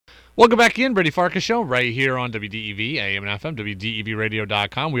Welcome back in, Brady Farkas Show, right here on WDEV, AM and FM,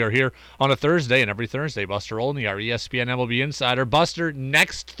 WDEVradio.com. We are here on a Thursday, and every Thursday, Buster Olney, our ESPN MLB insider. Buster,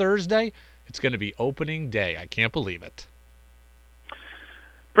 next Thursday, it's going to be opening day. I can't believe it.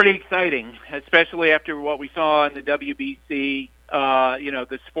 Pretty exciting, especially after what we saw in the WBC.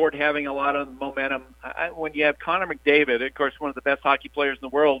 The sport having a lot of momentum. When you have Connor McDavid, of course, one of the best hockey players in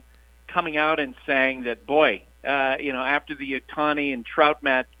the world, coming out and saying that, boy, after the Ohtani and Trout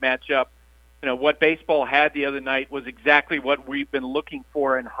matchup, what baseball had the other night was exactly what we've been looking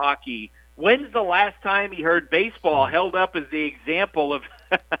for in hockey. When's the last time you heard baseball held up as the example of,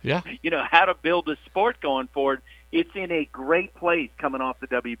 how to build a sport going forward? It's in a great place coming off the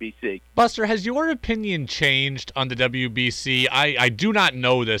WBC. Buster, has your opinion changed on the WBC? I do not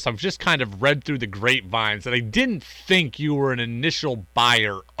know this. I've just kind of read through the grapevines that I didn't think you were an initial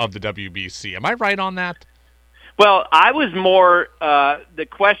buyer of the WBC. Am I right on that? Well, I was more, the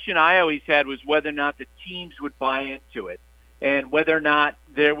question I always had was whether or not the teams would buy into it and whether or not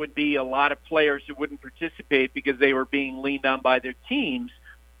there would be a lot of players who wouldn't participate because they were being leaned on by their teams.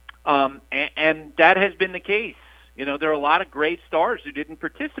 And that has been the case. There are a lot of great stars who didn't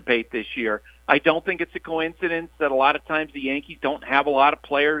participate this year. I don't think it's a coincidence that a lot of times the Yankees don't have a lot of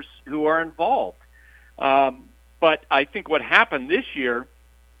players who are involved. But I think what happened this year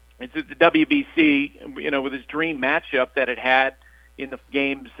is that the WBC, with its dream matchup that it had in the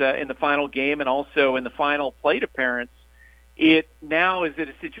games, in the final game and also in the final plate appearance, it now is at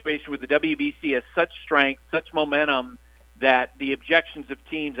a situation where the WBC has such strength, such momentum, that the objections of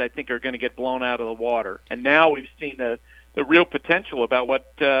teams, I think, are going to get blown out of the water. And now we've seen the real potential about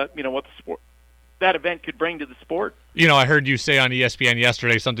what the sport, that event could bring to the sport. I heard you say on ESPN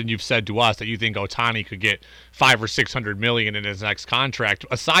yesterday something you've said to us, that you think Ohtani could get $500 or $600 million in his next contract.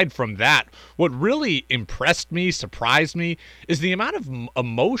 Aside from that, what really impressed me, surprised me, is the amount of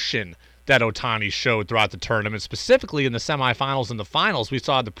emotion that Ohtani showed throughout the tournament, specifically in the semifinals and the finals. We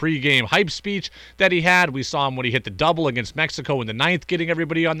saw the pregame hype speech that he had. We saw him when he hit the double against Mexico in the ninth, getting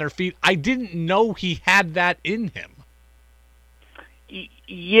everybody on their feet. I didn't know he had that in him.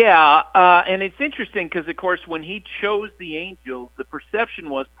 Yeah, and it's interesting because, of course, when he chose the Angels, the perception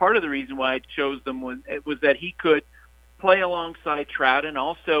was part of the reason why I chose them was that he could play alongside Trout and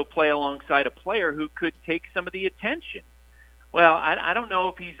also play alongside a player who could take some of the attention. Well, I don't know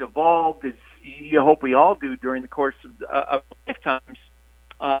if he's evolved as you hope we all do during the course of lifetimes,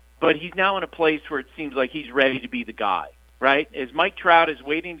 but he's now in a place where it seems like he's ready to be the guy, right? As Mike Trout is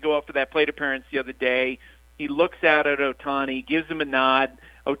waiting to go up for that plate appearance the other day, he looks out at Ohtani, gives him a nod.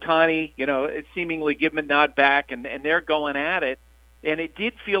 Ohtani, seemingly give him a nod back, and they're going at it. And it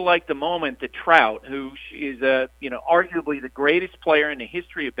did feel like the moment that Trout, who is arguably the greatest player in the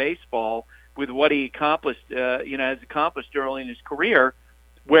history of baseball, with what he accomplished, has accomplished early in his career,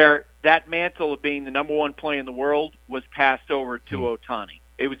 where that mantle of being the number one player in the world was passed over to Ohtani.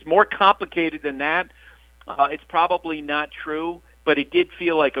 It was more complicated than that. It's probably not true, but it did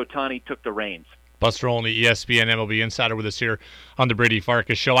feel like Ohtani took the reins. Buster Olney, ESPN MLB insider with us here on the Brady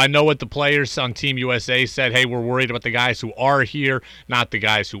Farkas Show. I know what the players on Team USA said. Hey, we're worried about the guys who are here, not the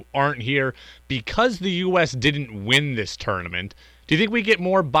guys who aren't here. Because the U.S. didn't win this tournament, do you think we get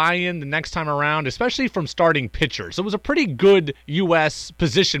more buy-in the next time around, especially from starting pitchers? It was a pretty good U.S.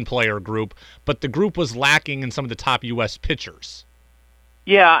 position player group, but the group was lacking in some of the top U.S. pitchers.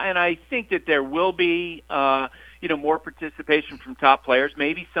 Yeah, and I think that there will be more participation from top players.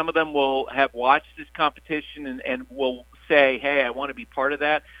 Maybe some of them will have watched this competition and will say, hey, I want to be part of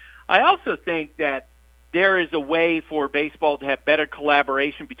that. I also think that there is a way for baseball to have better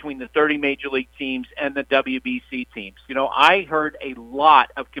collaboration between the 30 major league teams and the WBC teams. I heard a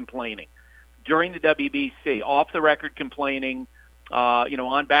lot of complaining during the WBC, off-the-record complaining,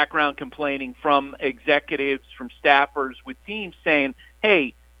 on background complaining from executives, from staffers with teams saying,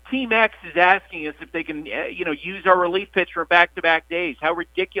 hey, Team X is asking us if they can, use our relief pitcher on back-to-back days. How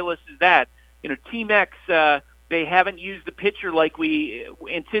ridiculous is that? Team X, they haven't used the pitcher like we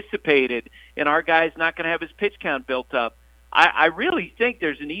anticipated, and our guy's not going to have his pitch count built up. I really think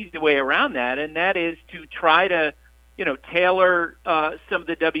there's an easy way around that, and that is to try to, tailor some of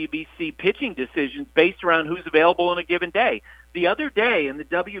the WBC pitching decisions based around who's available on a given day. The other day in the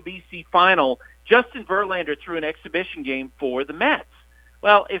WBC final, Justin Verlander threw an exhibition game for the Mets.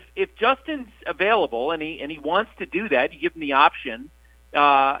 Well, if Justin's available and he wants to do that, you give him the option,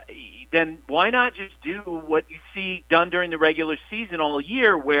 then why not just do what you see done during the regular season all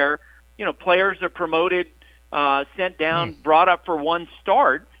year where, players are promoted, sent down, brought up for one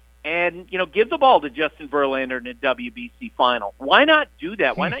start, and, give the ball to Justin Verlander in the WBC final. Why not do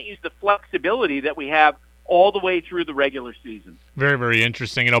that? Why not use the flexibility that we have all the way through the regular season. Very, very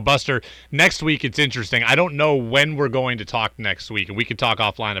interesting. Buster, next week it's interesting. I don't know when we're going to talk next week, and we can talk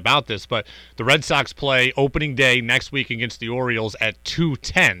offline about this, but the Red Sox play opening day next week against the Orioles at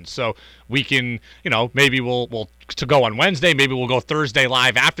 2:10. So we can, maybe we'll to go on Wednesday, maybe we'll go Thursday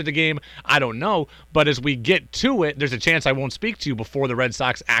live after the game. I don't know. But as we get to it, there's a chance I won't speak to you before the Red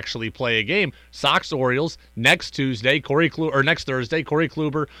Sox actually play a game. Sox-Orioles next Thursday, Corey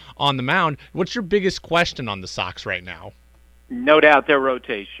Kluber on the mound. What's your biggest question on the Sox right now? No doubt their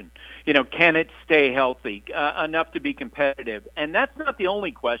rotation. Can it stay healthy enough to be competitive? And that's not the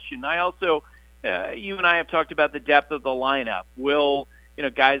only question. I also, you and I have talked about the depth of the lineup. Will,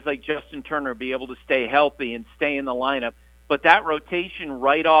 guys like Justin Turner be able to stay healthy and stay in the lineup? But that rotation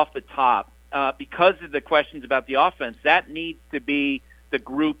right off the top, because of the questions about the offense, that needs to be the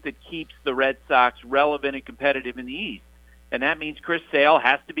group that keeps the Red Sox relevant and competitive in the East. And that means Chris Sale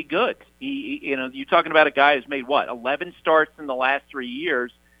has to be good. You're talking about a guy who's made 11 starts in the last 3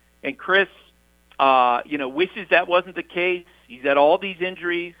 years, and Chris, wishes that wasn't the case. He's had all these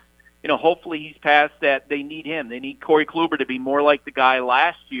injuries. Hopefully he's past that. They need him. They need Corey Kluber to be more like the guy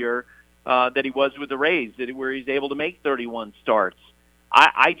last year that he was with the Rays, where he's able to make 31 starts.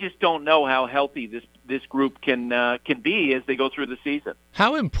 I just don't know how healthy this group can be as they go through the season.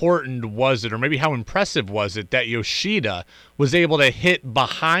 How important was it, or maybe how impressive was it, that Yoshida was able to hit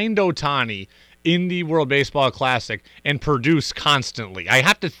behind Ohtani in the World Baseball Classic and produce constantly? I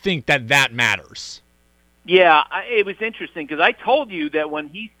have to think that matters. Yeah, it was interesting because I told you that when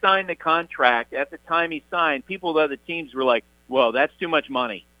he signed the contract, at the time he signed, people at other teams were like, "Whoa, that's too much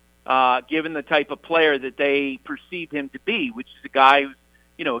money," given the type of player that they perceived him to be, which is a guy who's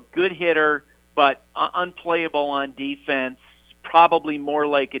a good hitter, but unplayable on defense, probably more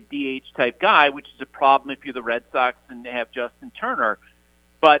like a DH type guy, which is a problem if you're the Red Sox and have Justin Turner.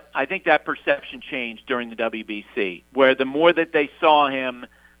 But I think that perception changed during the WBC, where the more that they saw him,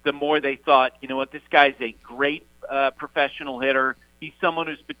 the more they thought, this guy's a great professional hitter. He's someone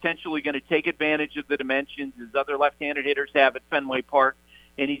who's potentially going to take advantage of the dimensions as other left-handed hitters have at Fenway Park,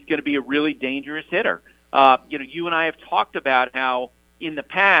 and he's going to be a really dangerous hitter. You and I have talked about how in the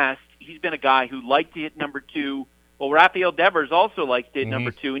past he's been a guy who liked to hit number 2. Well, Rafael Devers also likes to hit number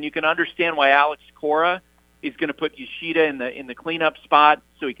 2, and you can understand why Alex Cora is going to put Yoshida in the cleanup spot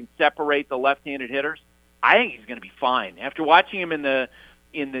so he can separate the left-handed hitters. I think he's going to be fine. After watching him in the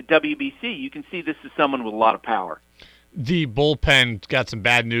WBC, you can see this is someone with a lot of power. The bullpen got some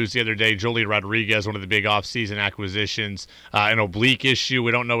bad news the other day. Joely Rodriguez, one of the big offseason acquisitions, an oblique issue.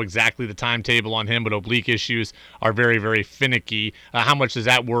 We don't know exactly the timetable on him, but oblique issues are very, very finicky. How much does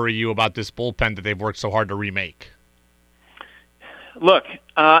that worry you about this bullpen that they've worked so hard to remake? Look,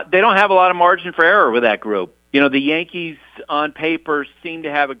 they don't have a lot of margin for error with that group. The Yankees on paper seem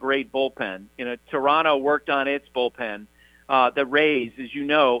to have a great bullpen. Toronto worked on its bullpen. The Rays, as you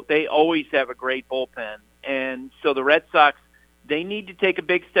know, they always have a great bullpen. And so the Red Sox, they need to take a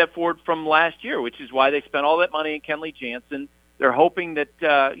big step forward from last year, which is why they spent all that money in Kenley Jansen. They're hoping that,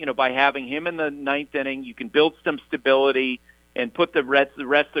 by having him in the ninth inning, you can build some stability and put the rest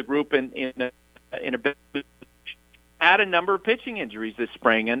of the group in a bit. Add a number of pitching injuries this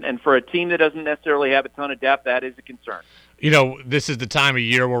spring, and for a team that doesn't necessarily have a ton of depth, that is a concern. This is the time of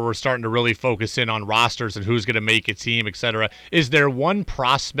year where we're starting to really focus in on rosters and who's going to make a team, et cetera. Is there one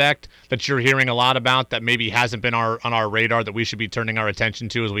prospect that you're hearing a lot about that maybe hasn't been on our radar that we should be turning our attention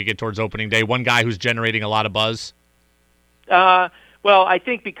to as we get towards opening day? One guy who's generating a lot of buzz? Well, I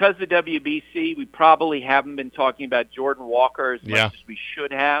think because of the WBC, we probably haven't been talking about Jordan Walker as much as we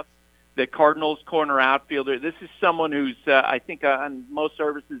should have. The Cardinals corner outfielder. This is someone who's, I think on most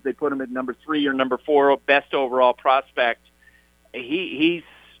services they put him at number 3 or number 4, best overall prospect. He's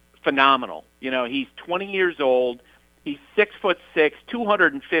phenomenal. He's 20 years old. He's 6'6",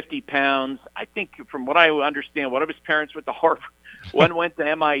 250 pounds. I think from what I understand, one of his parents went to Harvard, one went to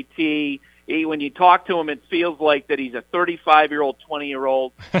MIT. When you talk to him, it feels like that he's a 35-year-old,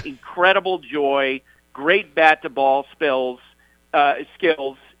 20-year-old. Incredible joy, great bat-to-ball skills.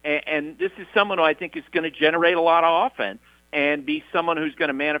 And this is someone who I think is going to generate a lot of offense and be someone who's going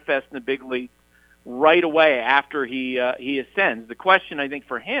to manifest in the big leagues right away after he ascends. The question, I think,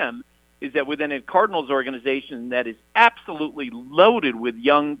 for him is that within a Cardinals organization that is absolutely loaded with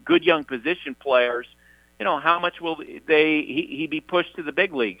good young position players, how much will he be pushed to the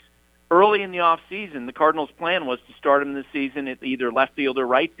big leagues? Early in the offseason, the Cardinals' plan was to start him this season at either left field or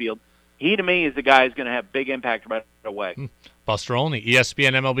right field. He, to me, is the guy who's going to have big impact right away. Buster Olney,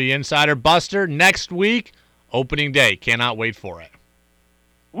 ESPN MLB insider. Buster, next week, opening day. Cannot wait for it.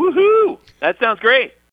 Woohoo! That sounds great.